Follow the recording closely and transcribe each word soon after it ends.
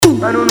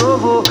Ano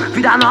novo,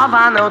 vida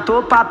nova, não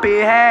tô pra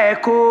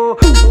perreco.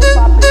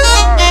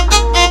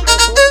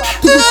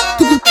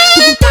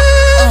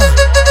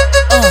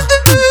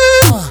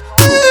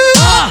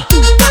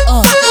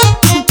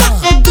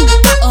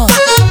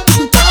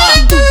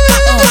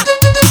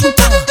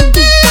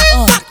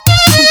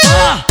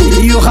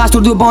 E o rastro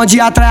do bonde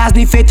atrás, no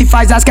enfeite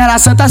faz as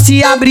caras santas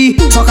se abrir.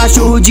 Só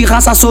cachorro de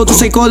raça solto,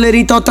 sem coleira,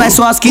 então traz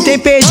só as que tem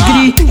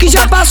pedigree. Que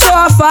já passou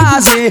a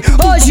fase,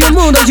 hoje o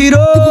mundo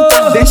girou.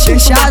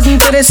 Deixa as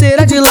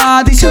interesseiras de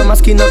lado e chama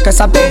as que não quer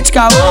saber de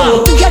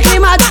caô. Que é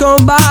clima de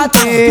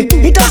combate,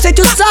 então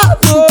sente o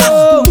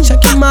sabor.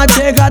 Checkmate,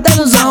 chega da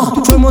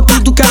ilusão, formou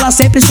tudo que ela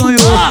sempre sonhou.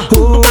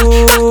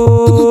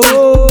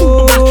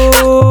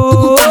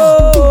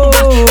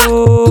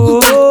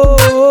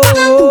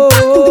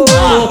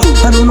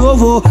 Ano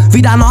novo,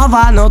 vida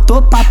nova, não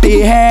tô pra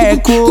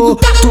perreco.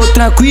 Tô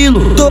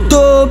tranquilo,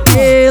 tô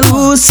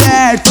pelo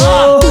certo.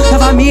 A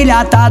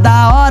família tá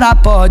da hora,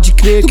 pode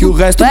crer que o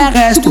resto é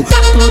resto.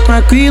 Tô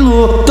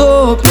tranquilo,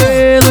 tô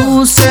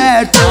pelo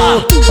certo.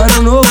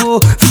 Ano novo,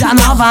 vida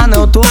nova,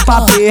 não tô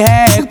pra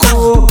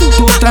perreco.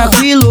 Tô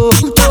tranquilo,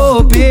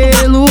 tô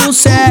pelo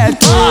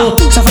certo.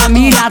 Se a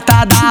família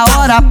tá da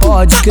hora,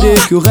 pode crer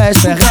que o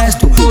resto é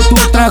resto.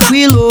 Tô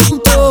tranquilo,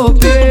 tô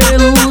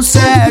pelo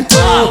certo.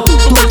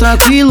 Tô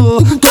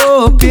tranquilo,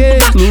 tô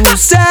pelo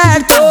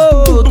certo.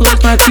 Tô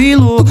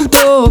tranquilo,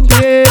 tô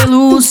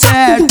pelo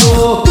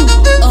certo.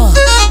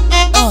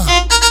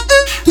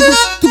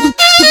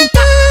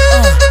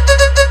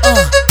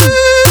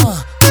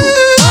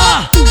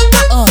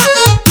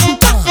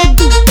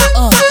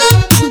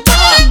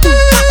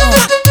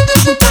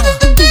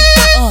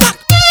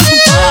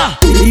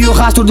 E o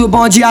rastro do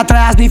bonde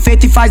atrás, no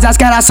enfeite faz as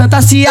caras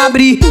santas se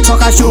abrir. Só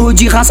cachorro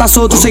de raça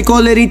solto, sem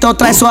coleira, então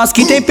traz só as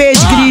que tem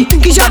pedigree.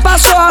 Que já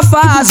passou a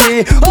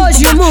fase,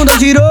 hoje o mundo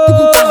girou.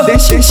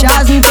 Deixa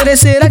as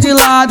interesseiras de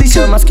lado e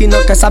chama as que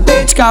não quer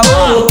saber de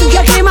caô. Que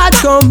é clima de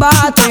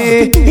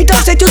combate,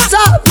 então sente o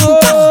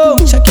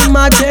sabor.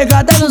 Checkmate,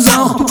 chega da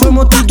ilusão,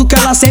 formou tudo que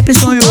ela sempre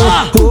sonhou.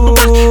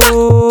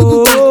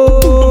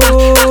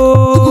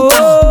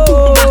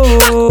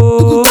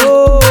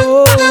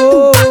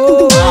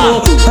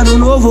 Ano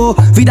novo,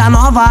 vida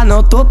nova,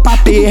 não tô pra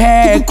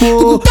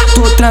perreco.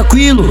 Tô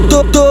tranquilo,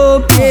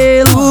 tô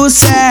pelo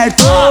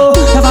certo.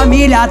 A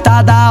família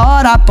tá da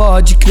hora,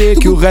 pode crer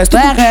que o resto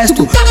é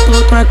resto.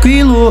 Tô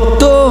tranquilo,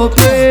 tô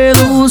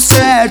pelo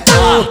certo.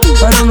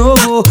 Ano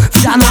novo,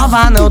 vida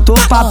nova, não tô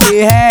pra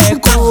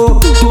perreco.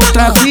 Tô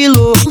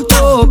tranquilo,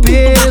 tô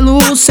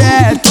pelo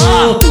certo.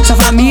 Se a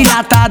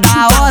família tá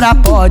da hora,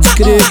 pode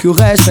crer que o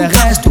resto é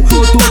resto.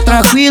 Tô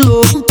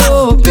tranquilo,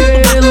 tô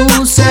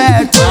pelo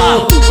certo.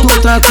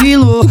 Tô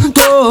tranquilo,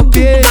 tô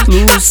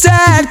pelo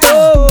certo.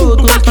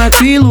 Tô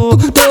tranquilo,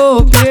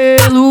 tô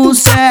pelo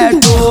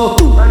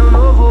certo. Ano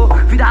novo,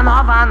 vida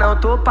nova, não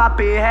tô pra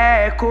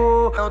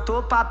perreco. Não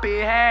tô pra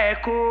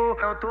perreco,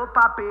 não tô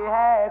pra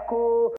perreco.